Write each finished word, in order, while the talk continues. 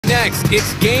next.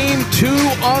 It's game 2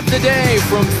 of the day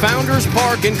from Founders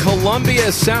Park in Columbia,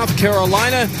 South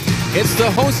Carolina. It's the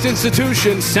host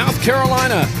institution, South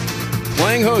Carolina,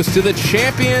 playing host to the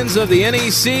champions of the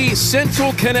NEC,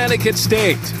 Central Connecticut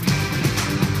State.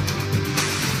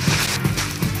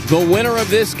 The winner of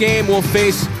this game will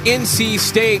face NC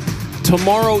State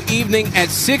tomorrow evening at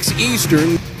 6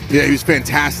 Eastern. Yeah, he was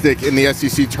fantastic in the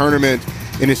SEC tournament.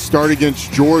 In his start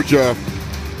against Georgia,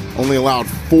 only allowed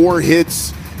 4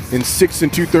 hits in 6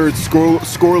 2/3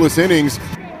 scoreless innings.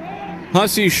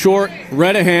 Hussey short,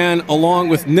 Redahan along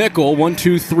with Nickel, 1,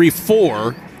 2, 3,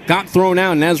 4, got thrown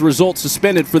out and as a result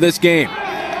suspended for this game.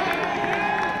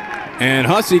 And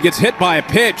Hussey gets hit by a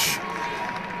pitch,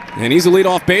 and he's a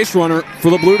leadoff base runner for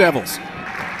the Blue Devils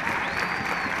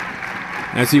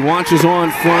as he watches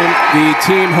on from the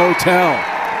team hotel.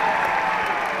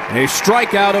 A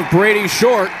strikeout of Brady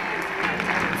Short.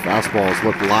 Fastballs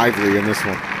look lively in this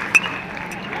one.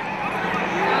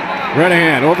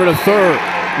 Redahan over to third.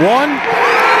 1,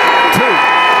 2.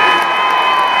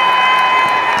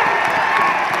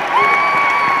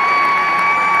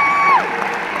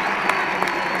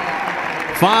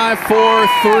 5, 4,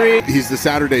 3. He's the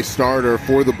Saturday starter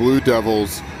for the Blue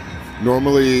Devils.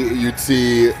 Normally you'd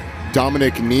see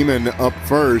Dominic Neiman up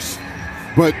first,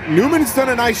 but Newman's done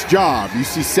a nice job. You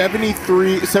see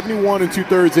 71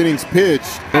 2/3 innings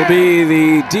pitched. It'll be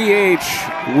the DH,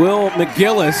 Will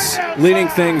McGillis, leading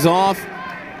things off.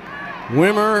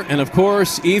 Wimmer and, of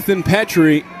course, Ethan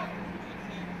Petrie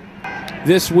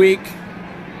this week.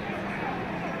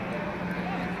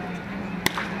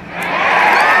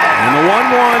 And the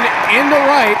 1-1 into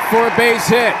right for a base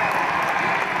hit.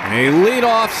 A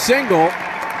leadoff single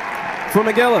for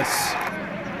McGillis.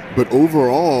 But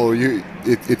overall,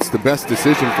 it's the best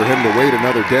decision for him to wait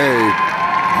another day.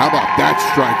 How about that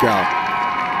strikeout?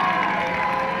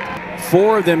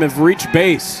 4 of them have reached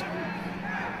base.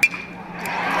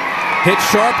 Hit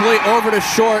sharply over to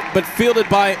short, but fielded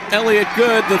by Elliott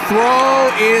Good. The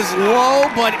throw is low,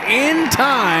 but in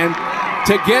time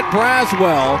to get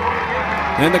Braswell.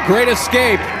 And the great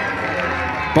escape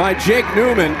by Jake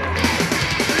Newman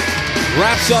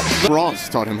wraps up. Ross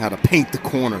taught him how to paint the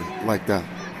corner like that.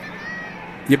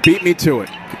 You beat me to it.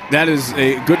 That is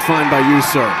a good find by you,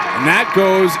 sir. And that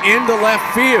goes into left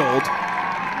field.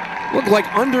 Looked like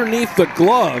underneath the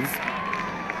glove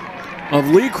of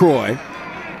LeCroy.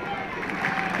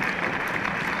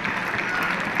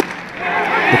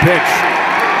 The pitch.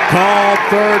 Called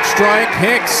third strike.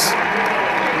 Hicks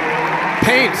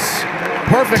paints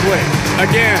perfectly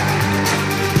again.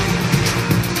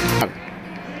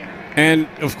 And,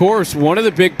 of course, one of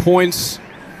the big points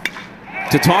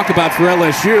to talk about for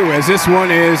LSU as this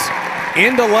one is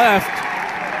into left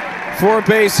for a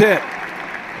base hit.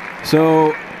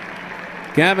 So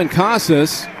Gavin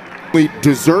Casas.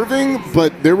 Deserving,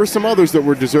 but there were some others that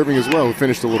were deserving as well who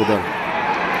finished a little better.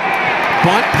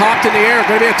 Bunt popped in the air.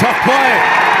 Going to be a tough play.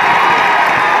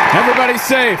 Everybody's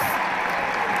safe.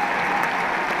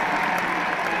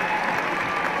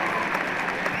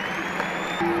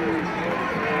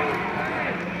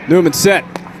 Newman set.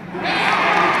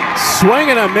 Swing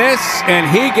and a miss, and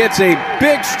he gets a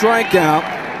big strikeout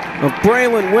of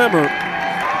Braylon Wimmer.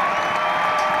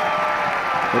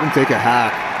 Let him take a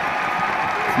hack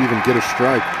to even get a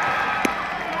strike.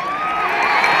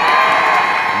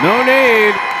 No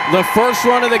need. The first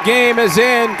run of the game is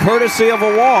in, courtesy of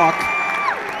a walk.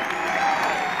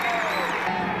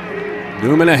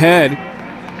 Newman ahead,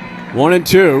 1 and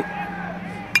 2.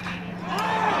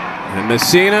 And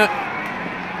Messina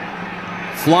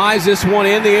flies this one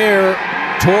in the air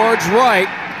towards right.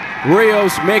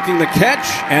 Rios making the catch,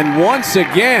 and once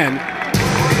again,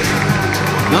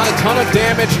 not a ton of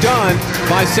damage done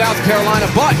by South Carolina,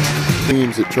 but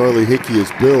teams that Charlie Hickey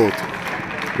has built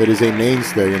that is a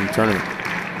mainstay in the tournament.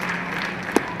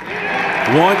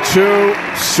 1-2,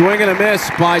 swing and a miss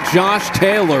by Josh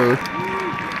Taylor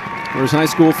for his high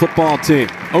school football team.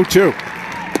 0-2.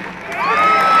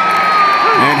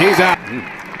 And he's out.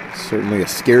 Certainly a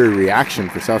scary reaction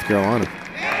for South Carolina.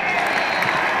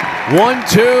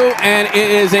 1-2, and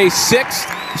it is a 6th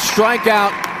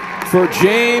strikeout for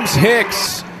James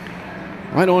Hicks.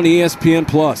 Right on ESPN+.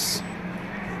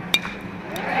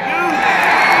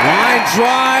 Line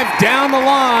drive down the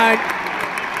line.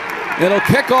 It'll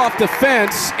kick off the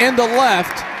fence into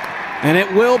left, and it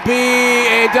will be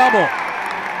a double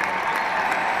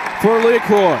for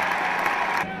LeCroy.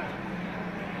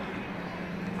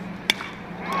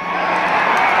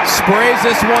 Sprays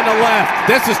this one to left.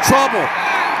 This is trouble.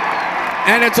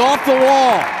 And it's off the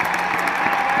wall.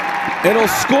 It'll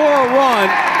score a run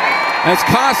as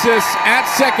Casas at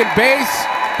second base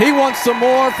He wants some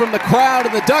more from the crowd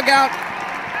in the dugout.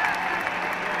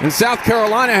 And South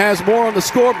Carolina has more on the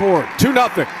scoreboard,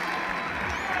 2-0.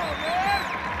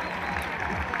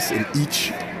 In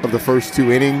each of the first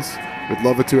 2 innings, would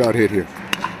love a 2-out hit here.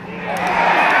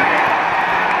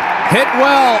 Hit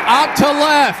well, out to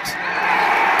left.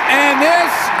 And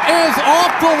this is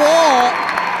off the wall.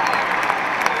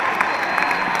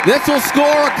 This will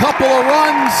score a couple of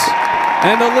runs,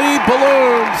 and the lead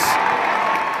balloons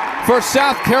for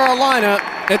South Carolina.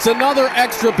 It's another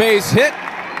extra base hit,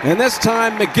 and this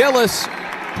time McGillis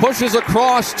pushes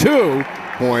across 2.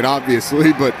 Point,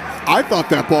 obviously, but I thought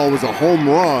that ball was a home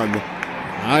run.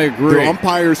 I agree. The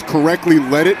umpires correctly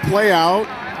let it play out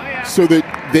so that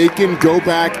they can go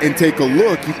back and take a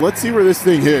look. Let's see where this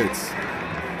thing hits.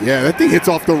 Yeah, that thing hits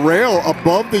off the rail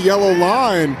above the yellow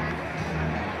line.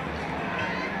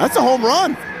 That's a home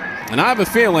run. And I have a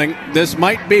feeling this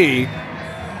might be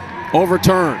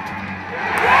overturned.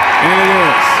 And it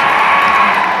is.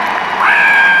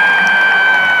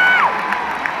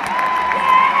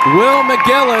 Will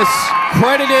McGillis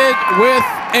credited with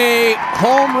a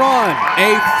home run,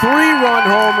 a 3-run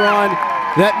home run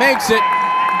that makes it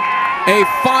a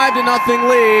 5-0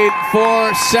 lead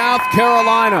for South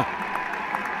Carolina.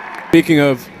 Speaking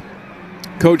of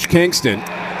Coach Kingston,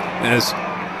 as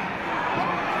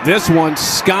this one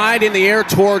skied in the air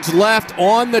towards left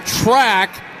on the track,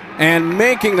 and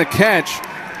making the catch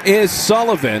is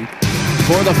Sullivan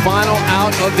for the final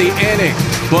out of the inning.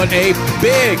 But a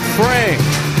big frame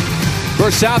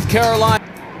for South Carolina.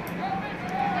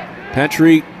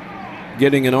 Petrie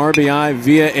getting an RBI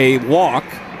via a walk.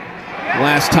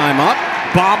 Last time up,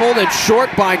 bobbled it short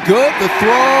by Good. The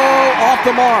throw off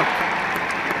the mark.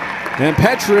 And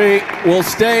Petrie will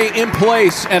stay in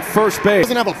place at first base.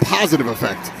 Doesn't have a positive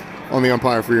effect on the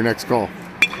umpire for your next call.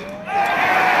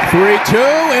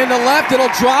 3-2 in the left. It'll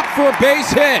drop for a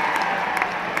base hit.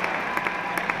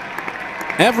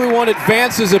 Everyone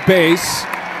advances a base,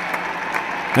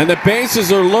 and the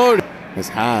bases are loaded. Has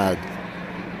had.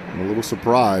 I'm a little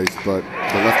surprised, but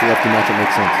the lefty-lefty matchup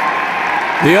makes sense.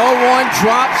 The 0-1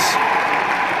 drops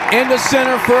into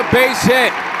center for a base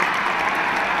hit.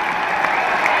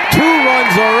 2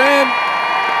 runs are in,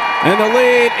 and the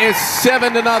lead is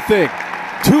 7-0.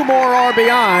 2 more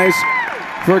RBIs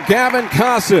for Gavin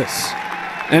Casas,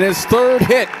 and his 3rd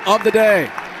hit of the day.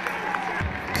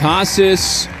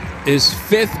 Casas is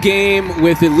 5th game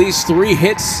with at least 3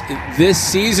 hits this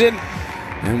season,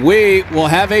 and we will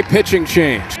have a pitching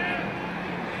change.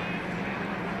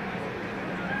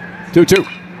 2-2.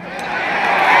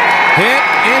 Hit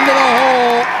into the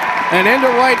hole and into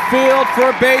right field for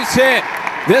a base hit.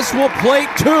 This will plate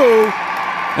 2,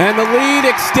 and the lead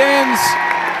extends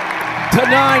to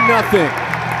 9-0.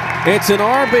 It's an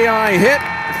RBI hit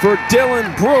for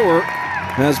Dylan Brewer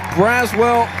as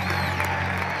Braswell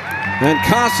and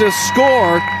Casas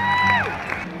score.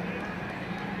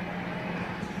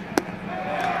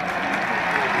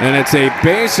 And it's a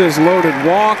bases-loaded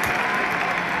walk.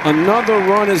 Another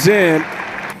run is in.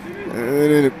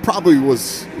 And it probably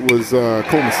was Cole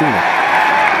Messina.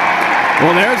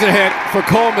 Well, there's a hit for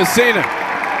Cole Messina.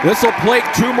 This will plate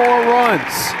 2 more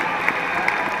runs.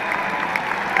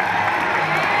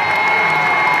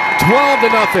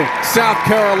 12-0 South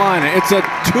Carolina. It's a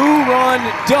 2-run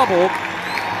double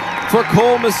for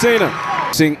Cole Messina.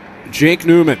 Jake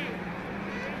Newman.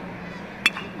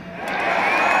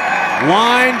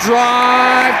 Line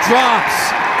drive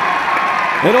drops.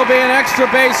 It'll be an extra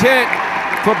base hit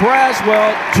for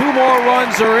Braswell. 2 more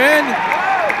runs are in,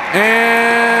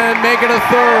 and make it a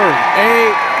 3rd.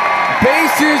 A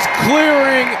bases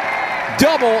clearing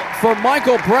double for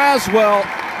Michael Braswell.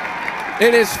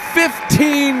 It is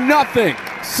 15-0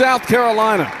 South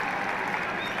Carolina.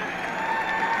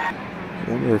 I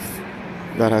wonder if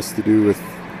that has to do with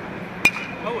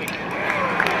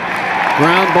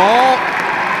ground ball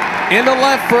into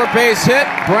left for a base hit.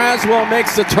 Braswell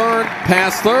makes the turn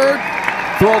past 3rd.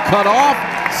 Throw cut off.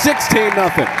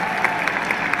 16-0.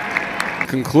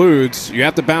 Concludes. You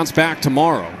have to bounce back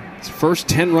tomorrow. It's the first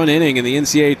 10-run inning in the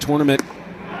NCAA tournament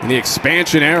in the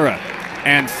expansion era.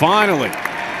 And finally,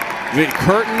 the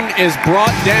curtain is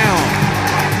brought down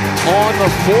on the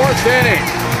 4th inning.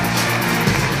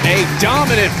 A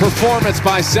dominant performance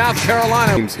by South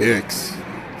Carolina. James Hicks.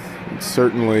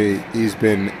 Certainly, he's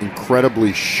been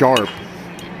incredibly sharp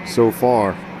so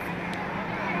far.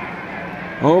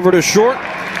 Over to short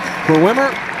for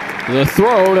Wimmer. The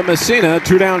throw to Messina,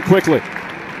 2 down quickly.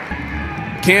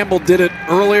 Campbell did it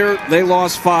earlier. They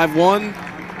lost 5-1.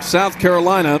 South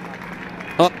Carolina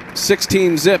up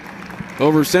 16-0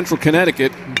 over Central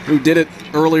Connecticut, who did it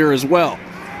earlier as well.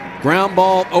 Ground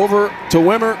ball over to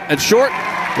Wimmer at short.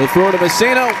 The throw to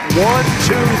Messina. 1, 2,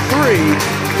 3.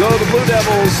 Go the Blue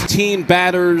Devils. 18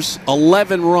 batters,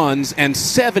 11 runs, and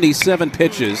 77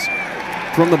 pitches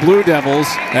from the Blue Devils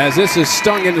as this is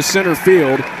stung into center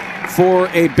field for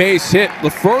a base hit. The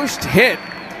first hit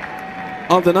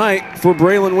of the night for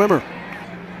Braylon Wimmer.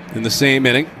 In the same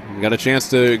inning, we got a chance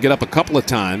to get up a couple of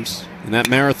times in that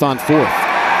marathon fourth.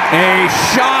 A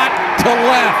shot to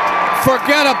left.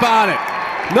 Forget about it.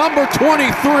 Number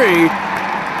 23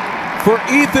 for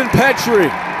Ethan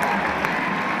Petrie.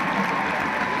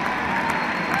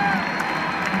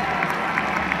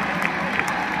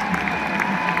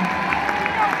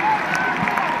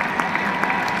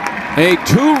 A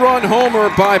two-run homer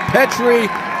by Petrie,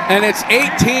 and it's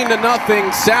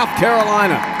 18-0 South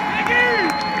Carolina.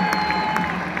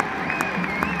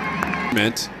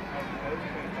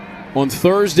 On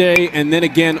Thursday and then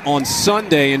again on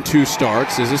Sunday in 2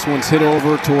 starts, as this one's hit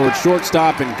over towards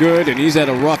shortstop and good, and he's had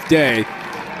a rough day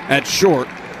at short.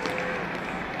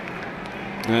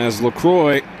 As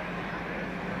LaCroix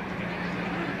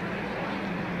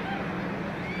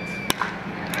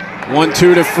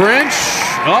 (1-2) to French,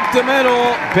 up the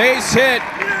middle, base hit.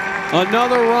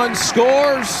 Another run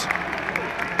scores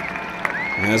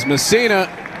as Messina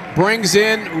brings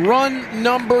in run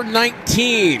number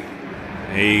 19.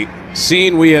 A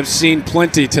scene we have seen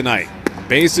plenty tonight.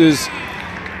 Bases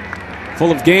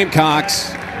full of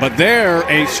Gamecocks, but there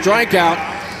a strikeout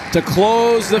to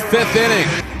close the 5th inning.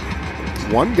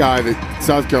 One guy that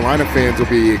South Carolina fans will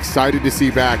be excited to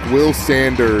see back, Will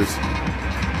Sanders.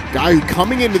 Guy who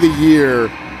coming into the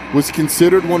year was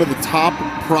considered one of the top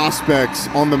prospects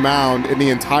on the mound in the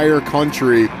entire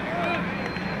country.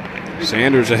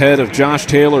 Sanders ahead of Josh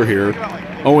Taylor here,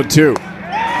 0-2.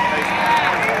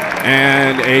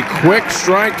 And a quick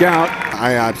strikeout.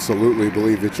 I absolutely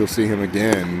believe that you'll see him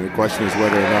again. The question is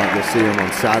whether or not you'll see him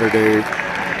on Saturday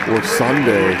or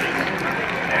Sunday.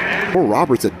 Poor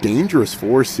Roberts, a dangerous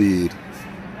 4 seed,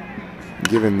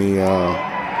 giving the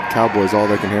Cowboys all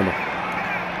they can handle.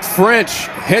 French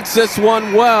hits this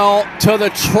one well to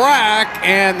the track,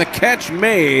 and the catch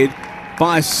made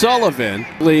by Sullivan.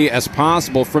 As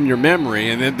possible from your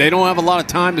memory, and they don't have a lot of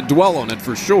time to dwell on it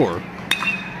for sure.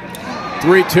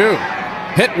 3-2.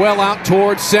 Hit well out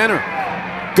towards center.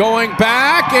 Going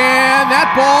back, and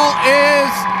that ball is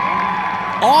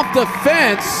off the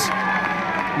fence.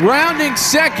 Rounding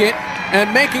second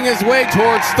and making his way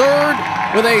towards third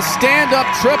with a stand-up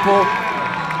triple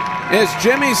is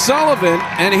Jimmy Sullivan,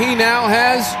 and he now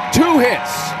has 2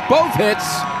 hits, both hits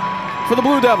for the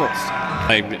Blue Devils.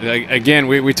 Again,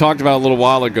 we talked about a little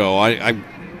while ago. I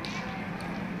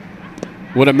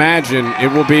would imagine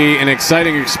it will be an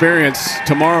exciting experience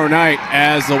tomorrow night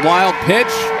as the wild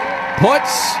pitch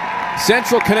puts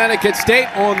Central Connecticut State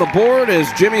on the board as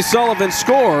Jimmy Sullivan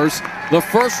scores the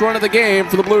first run of the game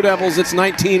for the Blue Devils. It's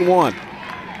 19-1.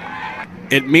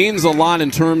 It means a lot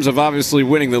in terms of obviously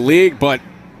winning the league, but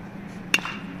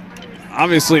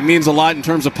obviously it means a lot in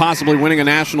terms of possibly winning a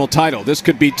national title. This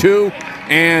could be 2,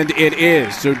 and it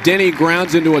is. So Denny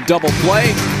grounds into a double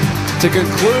play to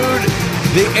conclude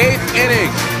the 8th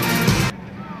inning.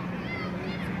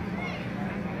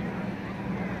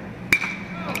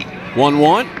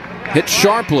 (1-1) hit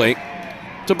sharply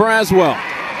to Braswell.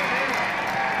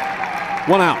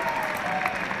 1 out.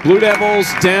 Blue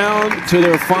Devils down to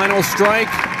their final strike.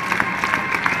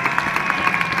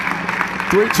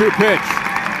 3-2 pitch.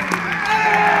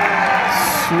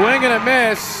 Swing and a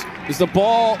miss as the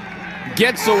ball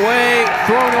gets away,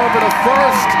 thrown over to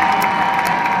first.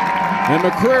 And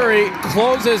McCreary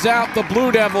closes out the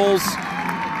Blue Devils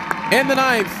in the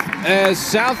 9th as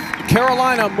South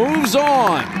Carolina moves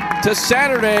on to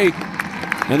Saturday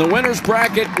in the winner's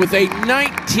bracket with a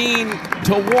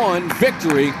 19-1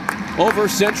 victory over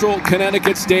Central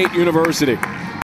Connecticut State University.